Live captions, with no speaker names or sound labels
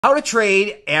How to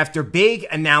trade after big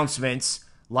announcements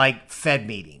like Fed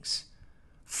meetings.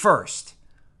 First,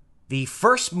 the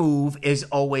first move is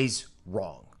always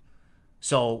wrong.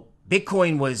 So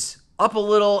Bitcoin was up a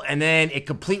little and then it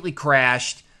completely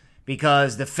crashed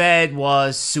because the Fed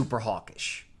was super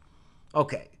hawkish.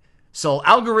 Okay, so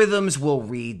algorithms will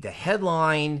read the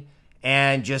headline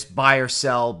and just buy or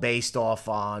sell based off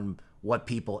on what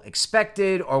people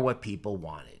expected or what people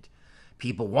wanted.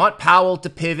 People want Powell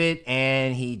to pivot,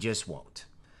 and he just won't.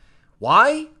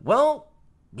 Why? Well,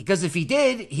 because if he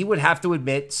did, he would have to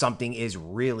admit something is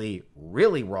really,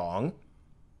 really wrong,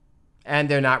 and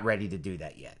they're not ready to do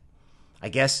that yet. I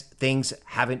guess things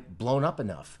haven't blown up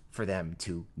enough for them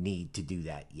to need to do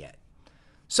that yet.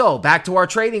 So, back to our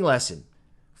trading lesson.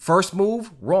 First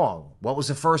move, wrong. What was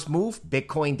the first move?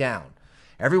 Bitcoin down.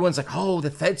 Everyone's like, oh,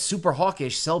 the Fed's super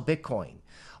hawkish, sell Bitcoin.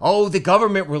 Oh, the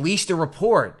government released a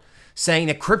report saying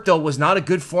that crypto was not a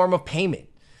good form of payment,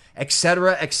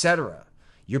 etc., etc.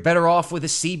 You're better off with a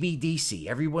CBDC.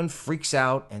 Everyone freaks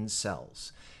out and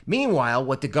sells. Meanwhile,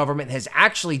 what the government has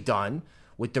actually done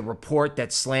with the report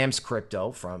that slams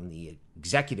crypto from the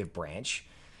executive branch,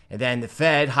 and then the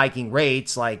Fed hiking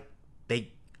rates, like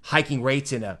hiking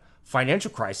rates in a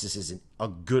financial crisis isn't a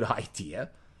good idea.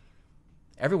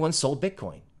 Everyone sold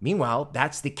Bitcoin. Meanwhile,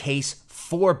 that's the case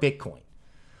for Bitcoin.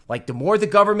 Like, the more the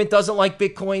government doesn't like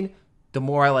Bitcoin, the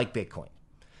more I like Bitcoin.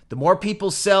 The more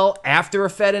people sell after a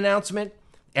Fed announcement,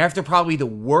 after probably the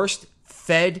worst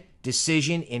Fed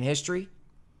decision in history,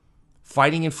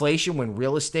 fighting inflation when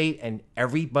real estate and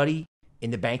everybody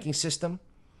in the banking system,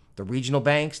 the regional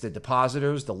banks, the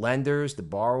depositors, the lenders, the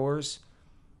borrowers,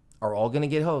 are all going to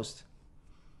get hosed.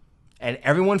 And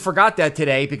everyone forgot that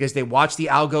today because they watched the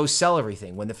algos sell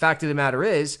everything. When the fact of the matter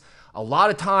is, a lot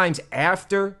of times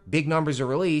after big numbers are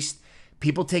released,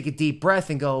 people take a deep breath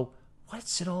and go,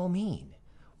 what's it all mean?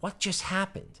 What just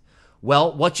happened?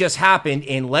 Well, what just happened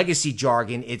in legacy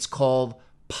jargon, it's called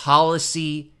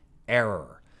policy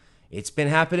error. It's been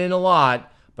happening a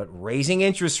lot, but raising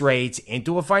interest rates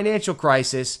into a financial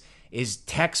crisis is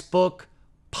textbook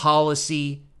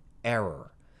policy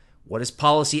error. What does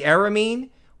policy error mean?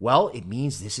 Well, it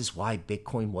means this is why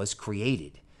Bitcoin was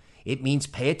created. It means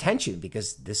pay attention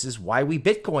because this is why we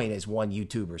Bitcoin, as one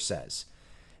YouTuber says.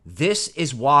 This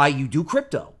is why you do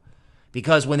crypto.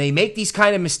 Because when they make these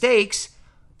kind of mistakes,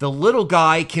 the little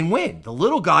guy can win. The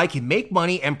little guy can make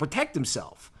money and protect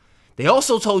himself. They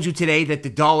also told you today that the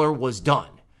dollar was done.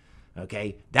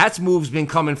 Okay, that move's been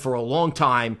coming for a long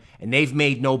time, and they've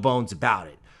made no bones about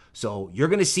it. So you're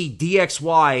going to see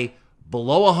DXY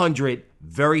below 100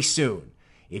 very soon.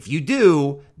 If you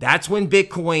do, that's when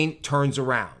Bitcoin turns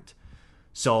around.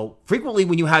 So frequently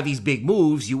when you have these big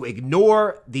moves, you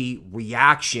ignore the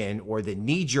reaction or the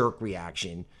knee-jerk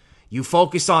reaction. You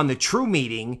focus on the true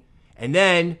meaning, and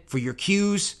then for your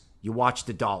cues, you watch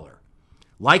the dollar.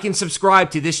 Like and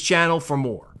subscribe to this channel for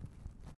more.